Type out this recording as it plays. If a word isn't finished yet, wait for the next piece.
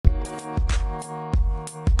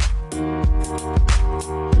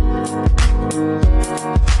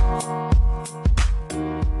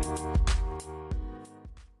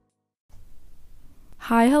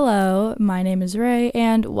Hi, hello, my name is Ray,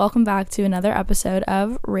 and welcome back to another episode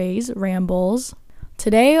of Ray's Rambles.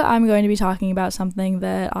 Today, I'm going to be talking about something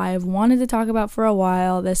that I've wanted to talk about for a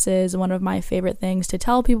while. This is one of my favorite things to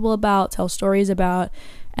tell people about, tell stories about,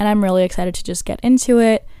 and I'm really excited to just get into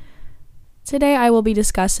it. Today, I will be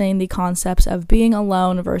discussing the concepts of being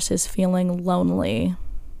alone versus feeling lonely.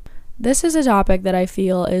 This is a topic that I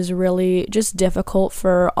feel is really just difficult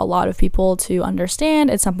for a lot of people to understand.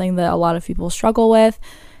 It's something that a lot of people struggle with,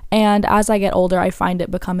 and as I get older, I find it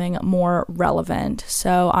becoming more relevant.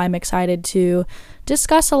 So I'm excited to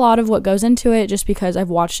discuss a lot of what goes into it just because I've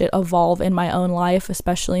watched it evolve in my own life,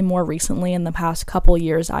 especially more recently in the past couple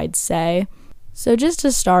years, I'd say. So just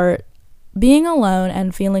to start, being alone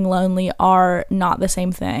and feeling lonely are not the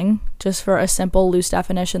same thing, just for a simple, loose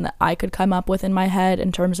definition that I could come up with in my head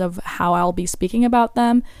in terms of how I'll be speaking about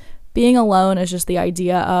them. Being alone is just the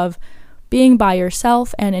idea of being by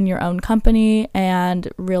yourself and in your own company and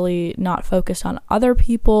really not focused on other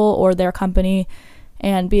people or their company.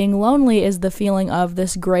 And being lonely is the feeling of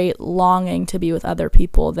this great longing to be with other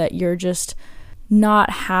people, that you're just not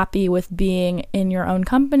happy with being in your own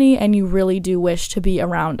company and you really do wish to be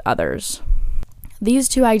around others. These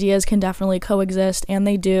two ideas can definitely coexist, and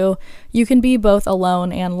they do. You can be both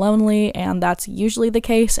alone and lonely, and that's usually the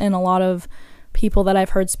case in a lot of people that I've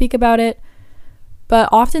heard speak about it. But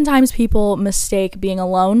oftentimes people mistake being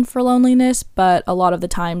alone for loneliness, but a lot of the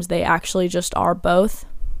times they actually just are both.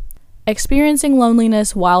 Experiencing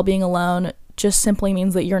loneliness while being alone just simply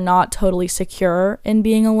means that you're not totally secure in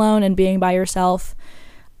being alone and being by yourself.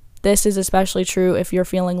 This is especially true if you're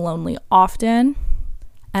feeling lonely often.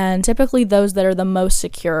 And typically those that are the most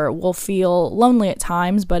secure will feel lonely at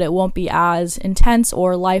times, but it won't be as intense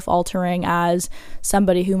or life-altering as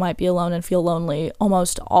somebody who might be alone and feel lonely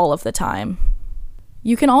almost all of the time.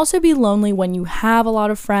 You can also be lonely when you have a lot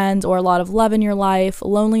of friends or a lot of love in your life.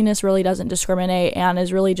 Loneliness really doesn't discriminate and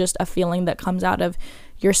is really just a feeling that comes out of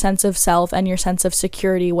your sense of self and your sense of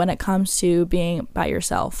security when it comes to being by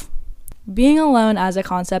yourself. Being alone as a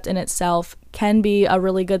concept in itself can be a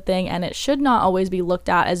really good thing, and it should not always be looked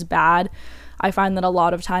at as bad. I find that a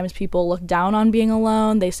lot of times people look down on being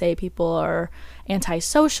alone. They say people are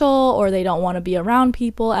antisocial or they don't want to be around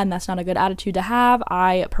people, and that's not a good attitude to have.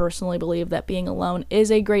 I personally believe that being alone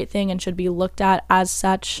is a great thing and should be looked at as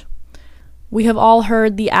such. We have all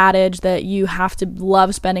heard the adage that you have to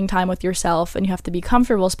love spending time with yourself and you have to be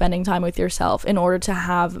comfortable spending time with yourself in order to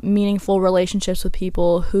have meaningful relationships with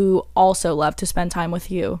people who also love to spend time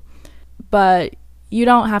with you. But you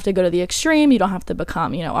don't have to go to the extreme. You don't have to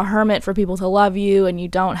become, a hermit for people to love you, and you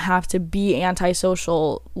don't have to be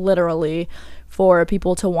antisocial, literally, for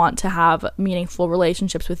people to want to have meaningful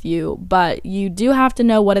relationships with you. But you do have to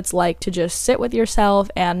know what it's like to just sit with yourself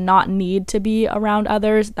and not need to be around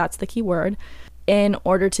others, that's the key word, in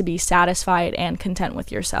order to be satisfied and content with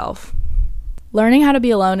yourself. Learning how to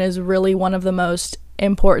be alone is really one of the most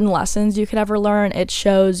important lessons you could ever learn. It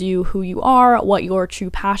shows you who you are, what your true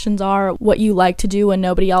passions are, what you like to do when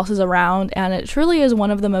nobody else is around, and it truly is one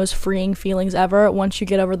of the most freeing feelings ever once you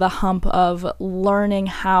get over the hump of learning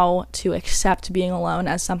how to accept being alone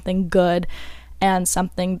as something good and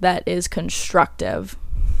something that is constructive.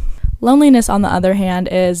 Loneliness, on the other hand,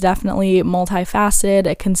 is definitely multifaceted.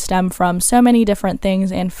 It can stem from so many different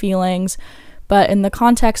things and feelings, but in the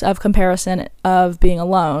context of comparison of being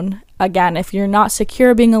alone, again, if you're not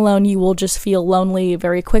secure being alone, you will just feel lonely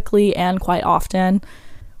very quickly and quite often.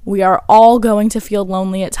 We are all going to feel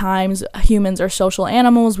lonely at times. Humans are social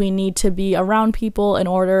animals. We need to be around people in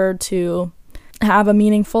order to have a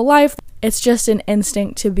meaningful life. It's just an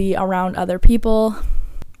instinct to be around other people.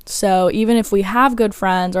 So even if we have good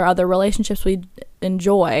friends or other relationships we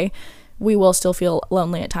enjoy, we will still feel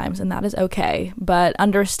lonely at times, and that is okay. But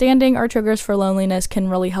understanding our triggers for loneliness can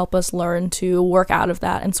really help us learn to work out of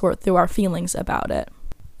that and sort through our feelings about it.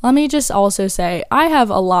 Let me just also say, I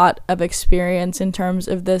have a lot of experience in terms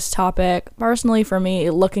of this topic. Personally, for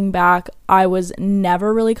me, looking back, I was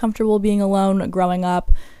never really comfortable being alone growing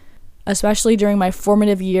up. Especially during my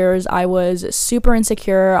formative years, I was super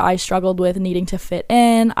insecure. I struggled with needing to fit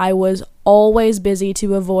in. I was always busy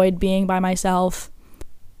to avoid being by myself.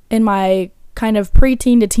 In my kind of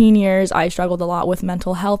preteen to teen years, I struggled a lot with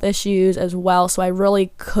mental health issues as well, so I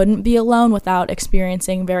really couldn't be alone without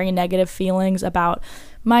experiencing very negative feelings about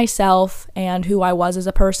myself and who I was as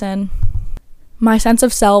a person. My sense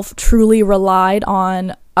of self truly relied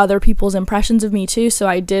on other people's impressions of me too, so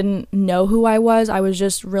I didn't know who I was. I was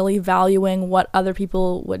just really valuing what other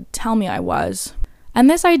people would tell me I was. And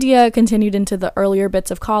this idea continued into the earlier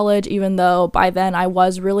bits of college, even though by then I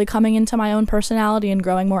was really coming into my own personality and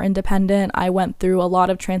growing more independent. I went through a lot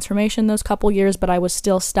of transformation those couple years, but I was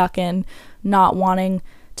still stuck in not wanting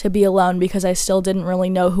to be alone because I still didn't really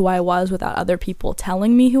know who I was without other people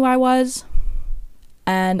telling me who I was.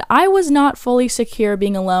 And I was not fully secure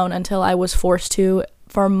being alone until I was forced to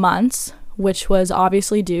for months, which was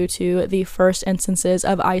obviously due to the first instances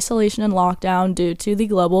of isolation and lockdown due to the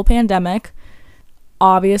global pandemic.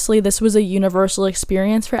 Obviously, this was a universal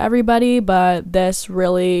experience for everybody, but this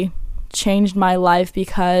really changed my life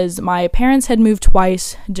because my parents had moved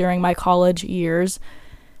twice during my college years.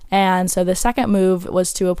 And so the second move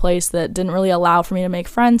was to a place that didn't really allow for me to make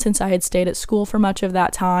friends since I had stayed at school for much of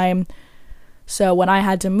that time. So when I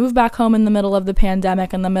had to move back home in the middle of the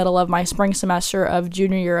pandemic, in the middle of my spring semester of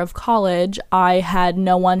junior year of college, I had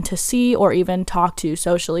no one to see or even talk to,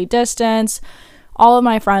 socially distanced. All of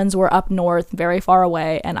my friends were up north, very far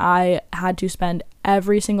away, and I had to spend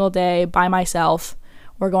every single day by myself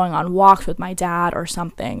or going on walks with my dad or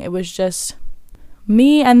something. It was just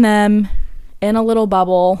me and them in a little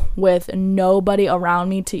bubble with nobody around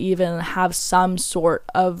me to even have some sort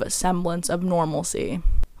of semblance of normalcy.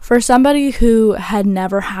 For somebody who had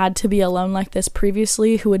never had to be alone like this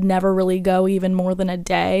previously, who would never really go even more than a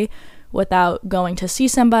day without going to see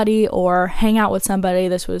somebody or hang out with somebody,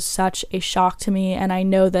 this was such a shock to me, and I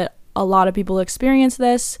know that a lot of people experience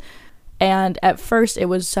this, and at first it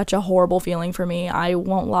was such a horrible feeling for me. I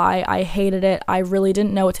won't lie, I hated it. I really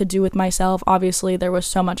didn't know what to do with myself. Obviously, there was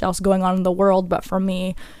so much else going on in the world, but for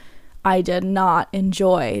me, I did not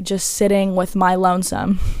enjoy just sitting with my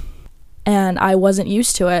lonesome. And I wasn't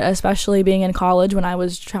used to it, especially being in college when I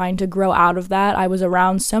was trying to grow out of that. I was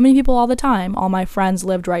around so many people all the time. All my friends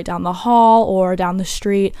lived right down the hall or down the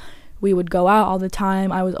street. We would go out all the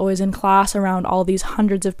time. I was always in class around all these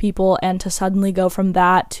hundreds of people, and to suddenly go from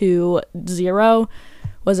that to zero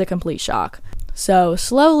was a complete shock. So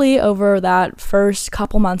slowly over that first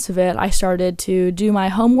couple months of it, I started to do my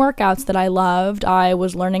home workouts that I loved. I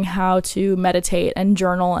was learning how to meditate and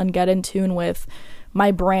journal and get in tune with my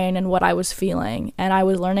brain and what I was feeling, and I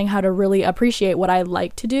was learning how to really appreciate what I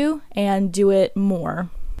like to do and do it more.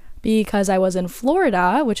 Because I was in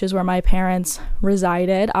Florida, which is where my parents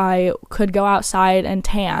resided, I could go outside and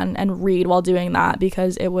tan and read while doing that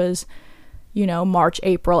because it was, March,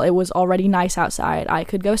 April, it was already nice outside. I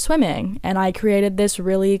could go swimming, and I created this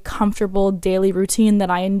really comfortable daily routine that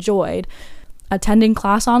I enjoyed. Attending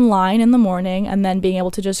class online in the morning and then being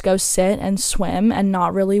able to just go sit and swim and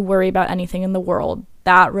not really worry about anything in the world.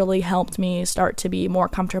 That really helped me start to be more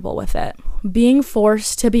comfortable with it. Being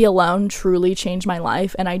forced to be alone truly changed my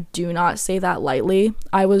life, and I do not say that lightly.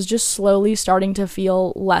 I was just slowly starting to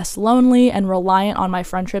feel less lonely and reliant on my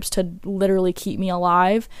friendships to literally keep me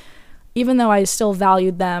alive, even though I still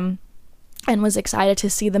valued them and was excited to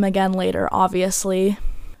see them again later, obviously.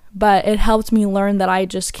 But it helped me learn that I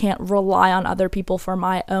just can't rely on other people for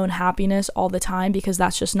my own happiness all the time because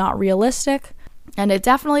that's just not realistic. And it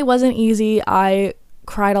definitely wasn't easy. I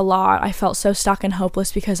cried a lot. I felt so stuck and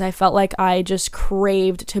hopeless because I felt like I just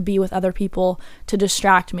craved to be with other people to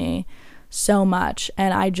distract me so much.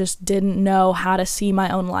 And I just didn't know how to see my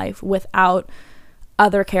own life without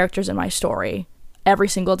other characters in my story every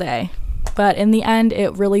single day. But in the end,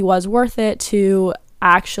 it really was worth it to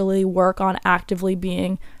actually work on actively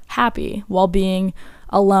being happy while being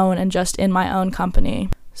alone and just in my own company.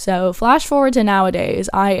 So flash forward to nowadays,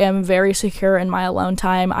 I am very secure in my alone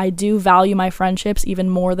time. I do value my friendships even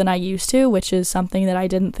more than I used to, which is something that I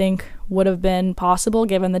didn't think would have been possible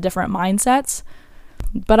given the different mindsets.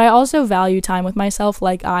 But I also value time with myself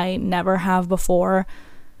like I never have before.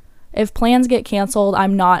 If plans get canceled,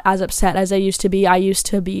 I'm not as upset as I used to be. I used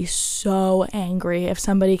to be so angry if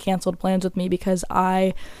somebody canceled plans with me because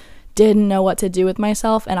I didn't know what to do with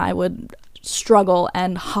myself, and I would struggle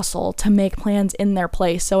and hustle to make plans in their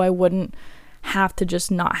place so I wouldn't have to just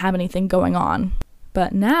not have anything going on.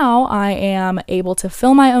 But now I am able to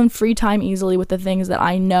fill my own free time easily with the things that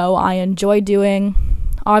I know I enjoy doing.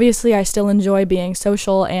 Obviously, I still enjoy being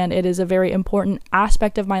social, and it is a very important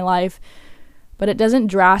aspect of my life, but it doesn't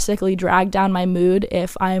drastically drag down my mood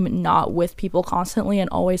if I'm not with people constantly and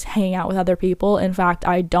always hanging out with other people. In fact,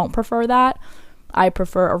 I don't prefer that. I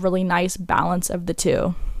prefer a really nice balance of the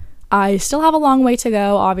two. I still have a long way to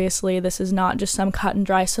go, obviously. This is not just some cut and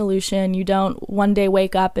dry solution. You don't one day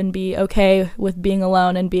wake up and be okay with being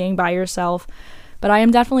alone and being by yourself. But I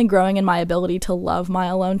am definitely growing in my ability to love my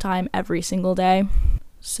alone time every single day.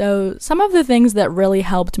 So some of the things that really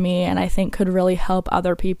helped me and I think could really help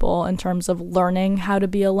other people in terms of learning how to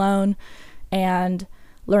be alone and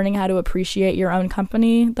learning how to appreciate your own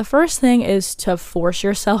company, the first thing is to force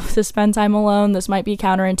yourself to spend time alone. This might be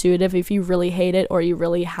counterintuitive if you really hate it or you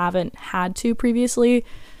really haven't had to previously.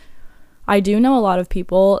 I do know a lot of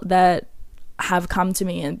people that have come to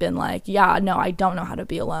me and been like, yeah, no, I don't know how to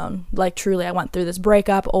be alone. Like, truly, I went through this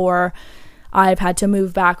breakup, or I've had to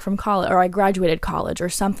move back from college, or I graduated college, or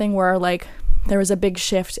something where like there was a big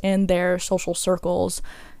shift in their social circles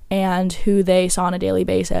and who they saw on a daily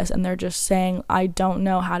basis, and they're just saying, I don't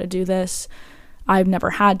know how to do this. I've never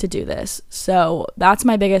had to do this. So that's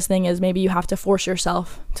my biggest thing, is maybe you have to force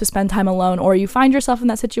yourself to spend time alone, or you find yourself in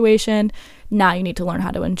that situation. Now you need to learn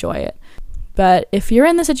how to enjoy it. But if you're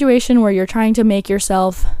in the situation where you're trying to make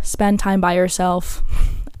yourself spend time by yourself,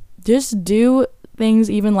 just do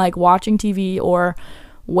things even like watching TV or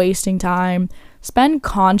wasting time. Spend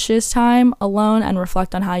conscious time alone and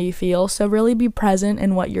reflect on how you feel. So really be present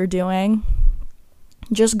in what you're doing.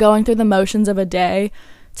 Just going through the motions of a day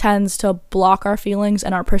tends to block our feelings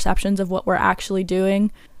and our perceptions of what we're actually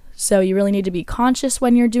doing. So you really need to be conscious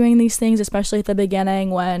when you're doing these things, especially at the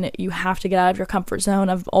beginning when you have to get out of your comfort zone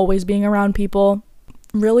of always being around people.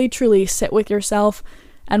 Really, truly sit with yourself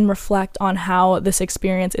and reflect on how this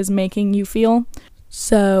experience is making you feel.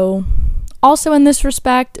 So also in this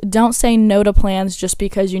respect, don't say no to plans just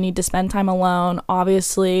because you need to spend time alone.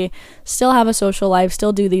 Obviously, still have a social life,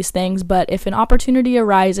 still do these things, but if an opportunity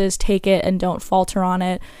arises, take it and don't falter on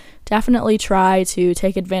it. Definitely try to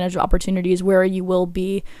take advantage of opportunities where you will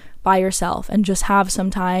be by yourself and just have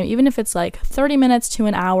some time, even if it's like 30 minutes to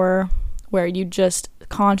an hour, where you just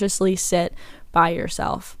consciously sit by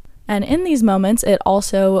yourself. And in these moments, it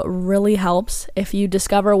also really helps if you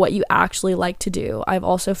discover what you actually like to do. I've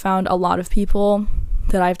also found a lot of people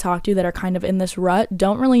that I've talked to that are kind of in this rut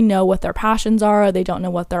don't really know what their passions are. They don't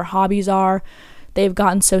know what their hobbies are. They've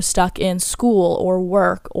gotten so stuck in school or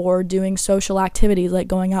work or doing social activities like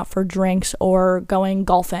going out for drinks or going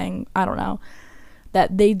golfing, I don't know,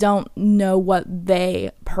 that they don't know what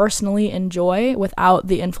they personally enjoy without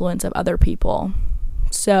the influence of other people.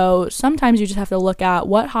 So sometimes you just have to look at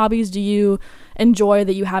what hobbies do you enjoy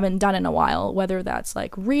that you haven't done in a while, whether that's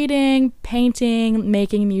like reading, painting,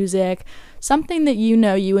 making music, something that you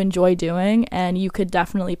know you enjoy doing and you could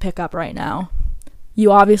definitely pick up right now.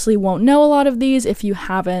 You obviously won't know a lot of these if you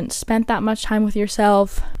haven't spent that much time with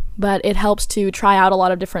yourself, but it helps to try out a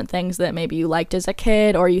lot of different things that maybe you liked as a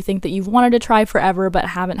kid or you think that you've wanted to try forever but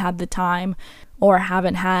haven't had the time or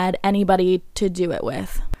haven't had anybody to do it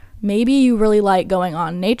with. Maybe you really like going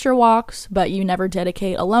on nature walks, but you never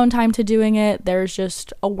dedicate alone time to doing it. There's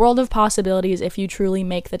just a world of possibilities if you truly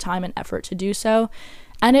make the time and effort to do so.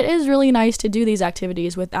 And it is really nice to do these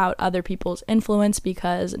activities without other people's influence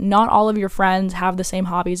because not all of your friends have the same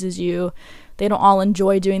hobbies as you. They don't all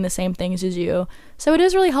enjoy doing the same things as you. So it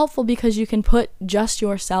is really helpful because you can put just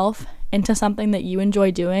yourself into something that you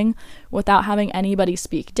enjoy doing without having anybody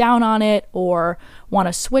speak down on it or want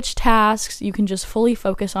to switch tasks. You can just fully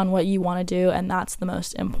focus on what you want to do, and that's the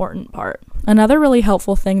most important part. Another really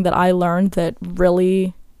helpful thing that I learned that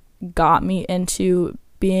really got me into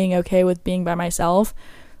being okay with being by myself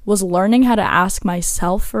was learning how to ask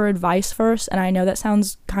myself for advice first. And I know that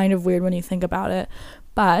sounds kind of weird when you think about it,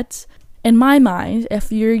 but in my mind,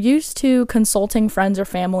 if you're used to consulting friends or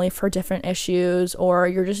family for different issues, or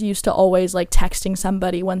you're just used to always like texting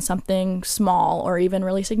somebody when something small or even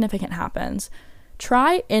really significant happens,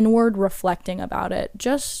 try inward reflecting about it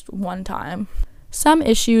just one time. Some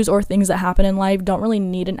issues or things that happen in life don't really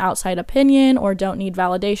need an outside opinion or don't need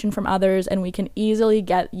validation from others, and we can easily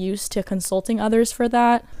get used to consulting others for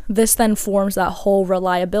that. This then forms that whole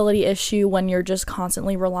reliability issue when you're just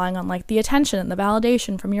constantly relying on like the attention and the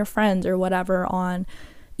validation from your friends or whatever on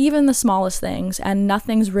even the smallest things, and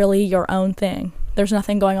nothing's really your own thing. There's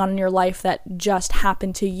nothing going on in your life that just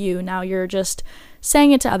happened to you. Now you're just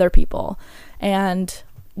saying it to other people, and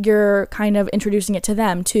you're kind of introducing it to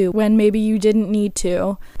them too when maybe you didn't need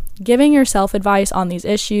to. Giving yourself advice on these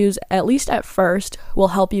issues, at least at first, will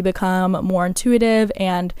help you become more intuitive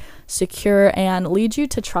and secure and lead you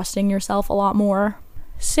to trusting yourself a lot more.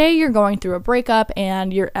 Say you're going through a breakup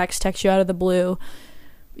and your ex texts you out of the blue,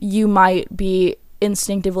 you might be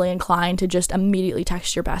instinctively inclined to just immediately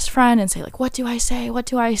text your best friend and say like, what do I say? What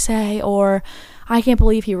do I say? Or I can't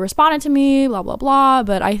believe he responded to me, blah, blah, blah.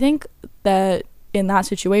 But I think that in that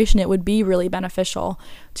situation, it would be really beneficial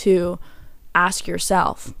to ask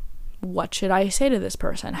yourself, what should I say to this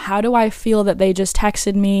person? How do I feel that they just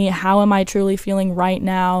texted me? How am I truly feeling right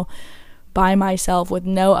now by myself with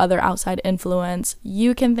no other outside influence?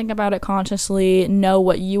 You can think about it consciously, know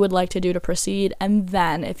what you would like to do to proceed, and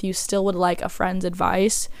then if you still would like a friend's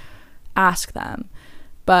advice, ask them.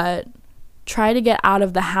 But try to get out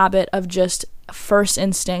of the habit of just first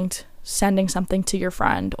instinct sending something to your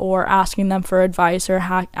friend or asking them for advice or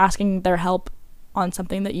asking their help on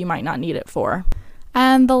something that you might not need it for.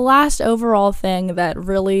 And the last overall thing that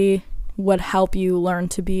really would help you learn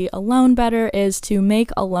to be alone better is to make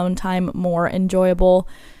alone time more enjoyable.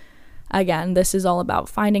 Again, this is all about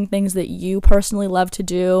finding things that you personally love to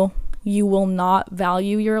do. You will not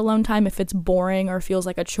value your alone time if it's boring or feels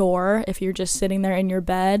like a chore. If you're just sitting there in your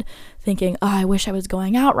bed thinking, oh, I wish I was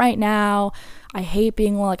going out right now. I hate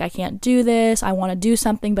being like, I can't do this. I want to do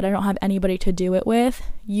something, but I don't have anybody to do it with.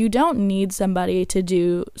 You don't need somebody to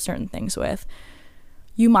do certain things with.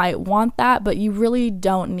 You might want that, but you really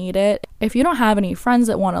don't need it. If you don't have any friends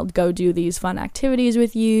that want to go do these fun activities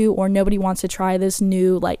with you, or nobody wants to try this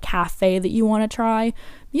new cafe that you want to try,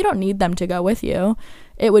 you don't need them to go with you.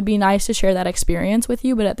 It would be nice to share that experience with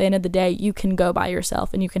you, but at the end of the day, you can go by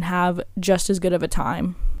yourself and you can have just as good of a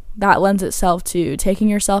time. That lends itself to taking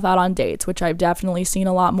yourself out on dates, which I've definitely seen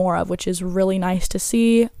a lot more of, which is really nice to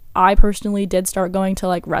see. I personally did start going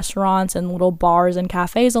to restaurants and little bars and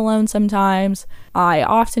cafes alone sometimes. I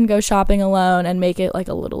often go shopping alone and make it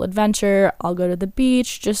a little adventure. I'll go to the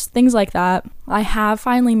beach, just things like that. I have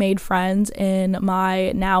finally made friends in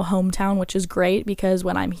my now hometown, which is great because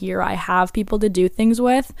when I'm here, I have people to do things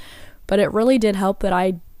with. But it really did help that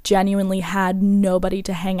I genuinely had nobody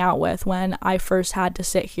to hang out with when I first had to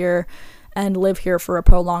sit here and live here for a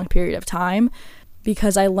prolonged period of time,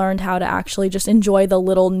 because I learned how to actually just enjoy the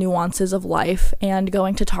little nuances of life, and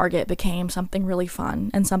going to Target became something really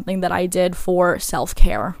fun and something that I did for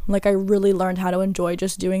self-care. I really learned how to enjoy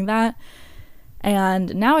just doing that.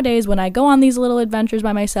 And nowadays, when I go on these little adventures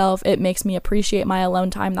by myself, it makes me appreciate my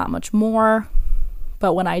alone time that much more.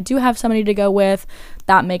 But when I do have somebody to go with,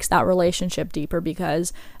 that makes that relationship deeper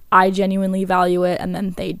because I genuinely value it and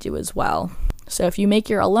then they do as well. So if you make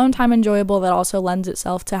your alone time enjoyable, that also lends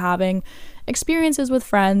itself to having experiences with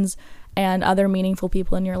friends and other meaningful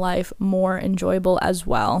people in your life more enjoyable as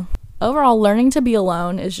well. Overall, learning to be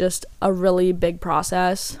alone is just a really big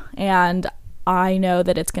process, and I know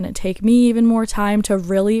that it's going to take me even more time to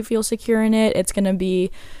really feel secure in it. It's going to be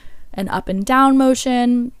an up and down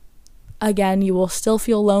motion. Again, you will still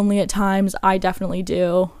feel lonely at times. I definitely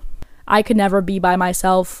do. I could never be by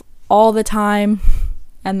myself all the time,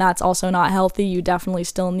 and that's also not healthy. You definitely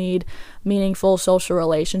still need meaningful social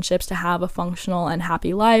relationships to have a functional and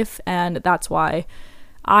happy life, and that's why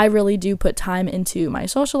I really do put time into my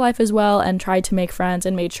social life as well and tried to make friends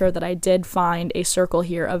and made sure that I did find a circle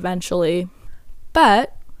here eventually.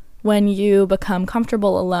 But when you become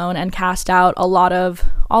comfortable alone and cast out all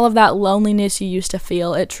of that loneliness you used to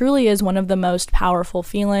feel, it truly is one of the most powerful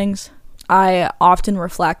feelings. I often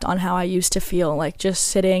reflect on how I used to feel, just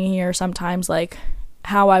sitting here sometimes,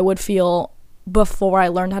 how I would feel before I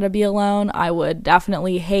learned how to be alone. I would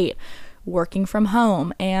definitely hate working from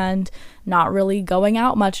home and not really going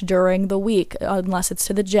out much during the week unless it's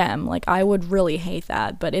to the gym. I would really hate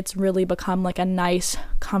that, but it's really become a nice,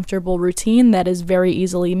 comfortable routine that is very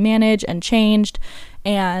easily managed and changed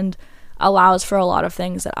and allows for a lot of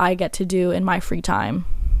things that I get to do in my free time.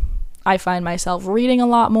 I find myself reading a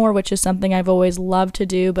lot more, which is something I've always loved to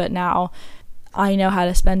do, but now I know how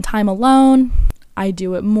to spend time alone. I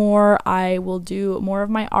do it more. I will do more of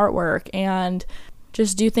my artwork and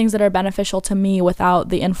just do things that are beneficial to me without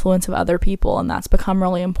the influence of other people, and that's become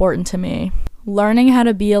really important to me. Learning how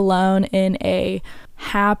to be alone in a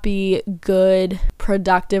happy, good,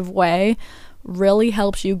 productive way really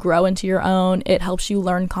helps you grow into your own. It helps you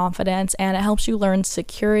learn confidence and it helps you learn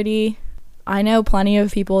security. I know plenty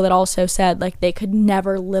of people that also said they could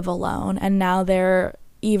never live alone, and now they're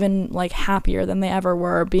even happier than they ever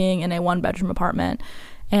were being in a one-bedroom apartment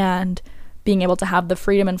and being able to have the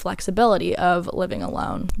freedom and flexibility of living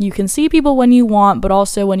alone. You can see people when you want, but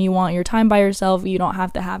also when you want your time by yourself, you don't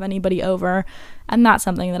have to have anybody over, and that's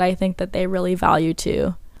something that I think that they really value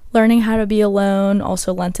too. Learning how to be alone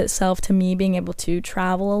also lent itself to me being able to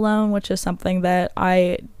travel alone, which is something that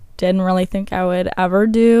I didn't really think I would ever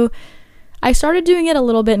do. I started doing it a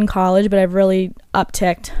little bit in college, but I've really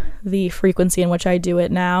upticked the frequency in which I do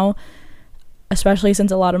it now, especially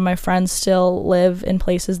since a lot of my friends still live in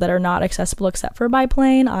places that are not accessible except for by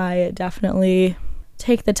plane. I definitely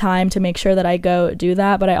take the time to make sure that I go do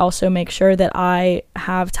that, but I also make sure that I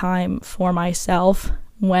have time for myself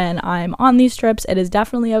when I'm on these trips. It is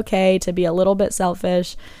definitely okay to be a little bit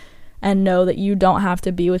selfish and know that you don't have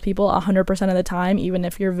to be with people 100% of the time, even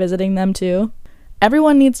if you're visiting them too.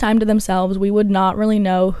 Everyone needs time to themselves. We would not really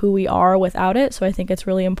know who we are without it, so I think it's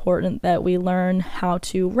really important that we learn how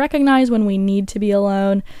to recognize when we need to be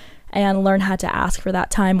alone and learn how to ask for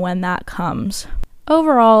that time when that comes.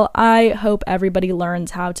 overall, I hope everybody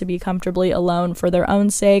learns how to be comfortably alone for their own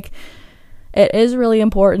sake. It is really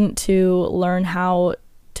important to learn how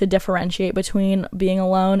to differentiate between being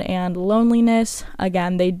alone and loneliness.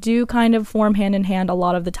 Again, they do kind of form hand in hand a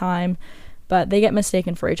lot of the time, but they get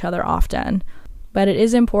mistaken for each other often. But it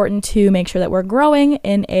is important to make sure that we're growing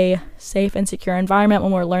in a safe and secure environment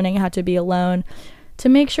when we're learning how to be alone, to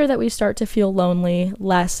make sure that we start to feel lonely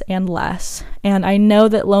less and less. And I know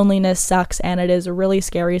that loneliness sucks and it is really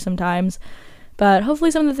scary sometimes, but hopefully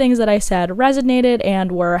some of the things that I said resonated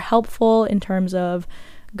and were helpful in terms of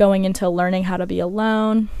going into learning how to be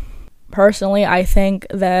alone. Personally, I think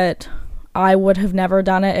that I would have never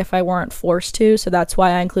done it if I weren't forced to, so that's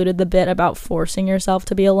why I included the bit about forcing yourself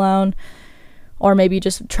to be alone. Or maybe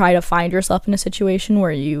just try to find yourself in a situation where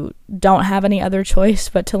you don't have any other choice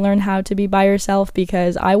but to learn how to be by yourself,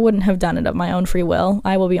 because I wouldn't have done it of my own free will.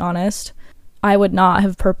 I will be honest. I would not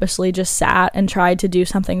have purposely just sat and tried to do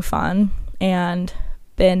something fun and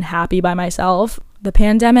been happy by myself. The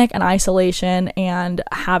pandemic and isolation and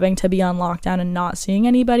having to be on lockdown and not seeing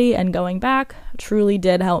anybody and going back truly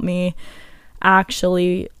did help me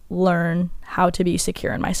actually learn how to be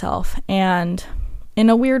secure in myself. And in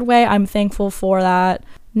a weird way, I'm thankful for that.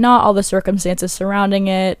 Not all the circumstances surrounding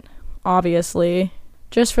it, obviously,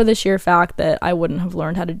 just for the sheer fact that I wouldn't have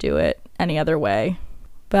learned how to do it any other way.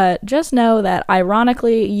 But just know that,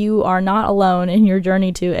 ironically, you are not alone in your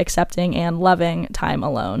journey to accepting and loving time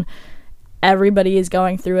alone. Everybody is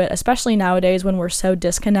going through it, especially nowadays when we're so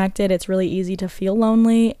disconnected. It's really easy to feel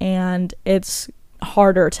lonely, and it's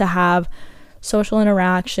harder to have social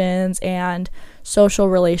interactions and social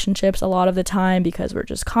relationships a lot of the time because we're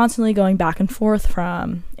just constantly going back and forth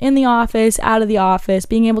from in the office, out of the office,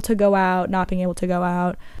 being able to go out, not being able to go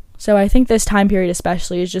out. So I think this time period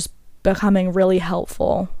especially is just becoming really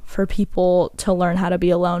helpful for people to learn how to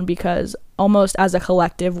be alone, because almost as a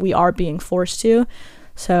collective we are being forced to.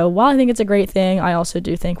 So while I think it's a great thing, I also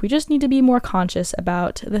do think we just need to be more conscious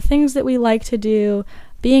about the things that we like to do,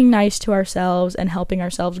 being nice to ourselves and helping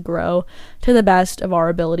ourselves grow to the best of our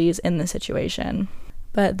abilities in the situation.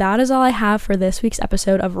 But that is all I have for this week's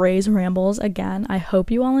episode of Ray's Rambles. Again, I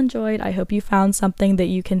hope you all enjoyed. I hope you found something that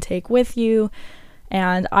you can take with you.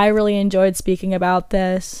 And I really enjoyed speaking about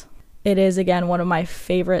this. It is, again, one of my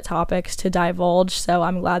favorite topics to divulge, so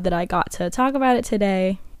I'm glad that I got to talk about it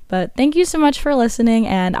today. But thank you so much for listening,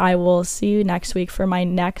 and I will see you next week for my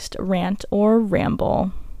next rant or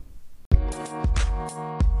ramble.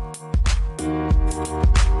 Thank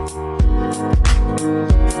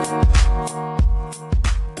you.